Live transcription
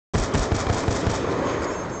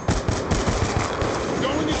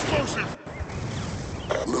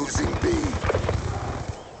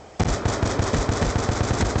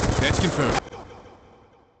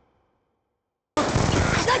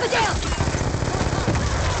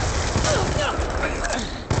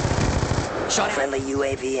Friendly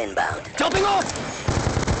UAV inbound. Jumping off!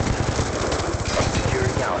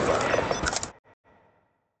 Securing Alpha.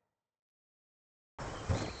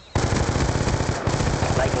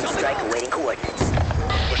 Lightning strike awaiting coordinates.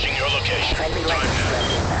 Pushing your location. Friendly lightning strike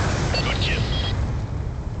inbound. Good kill.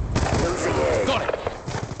 Losing edge. Got it!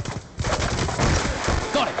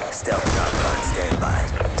 Got it! Stealth chopper on standby.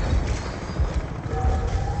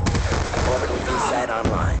 Orbital V-site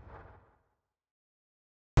online.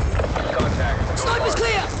 Contact. Sniper's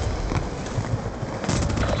clear!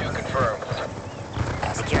 2 confirmed.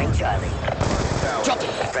 Securing Charlie. Dropped it!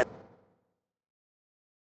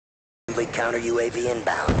 Friendly counter UAV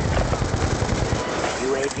inbound.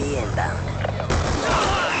 UAV inbound.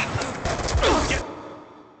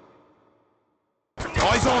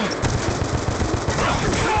 Eyes on!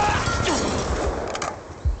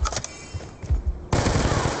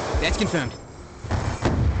 That's confirmed.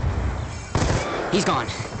 He's gone.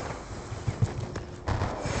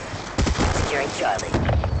 Securing Charlie.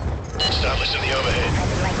 Established in the overhead.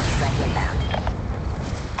 Friendly lightning strike inbound.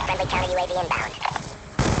 Friendly counter UAV inbound.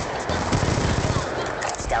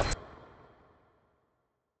 Stealth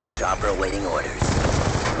chopper awaiting orders.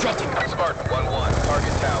 Dropped him. Spartan 1-1.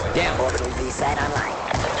 Target tally. Down. Orbital V-site online.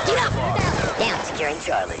 Get up! Down. Securing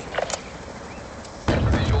Charlie.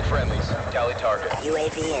 Visual friendlies. Tally target.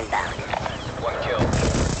 UAV inbound. 1 kill.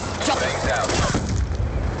 Jump. Bangs out.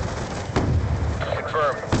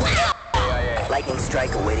 Confirmed. 1 AIA. Lightning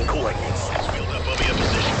strike awaiting coordinates.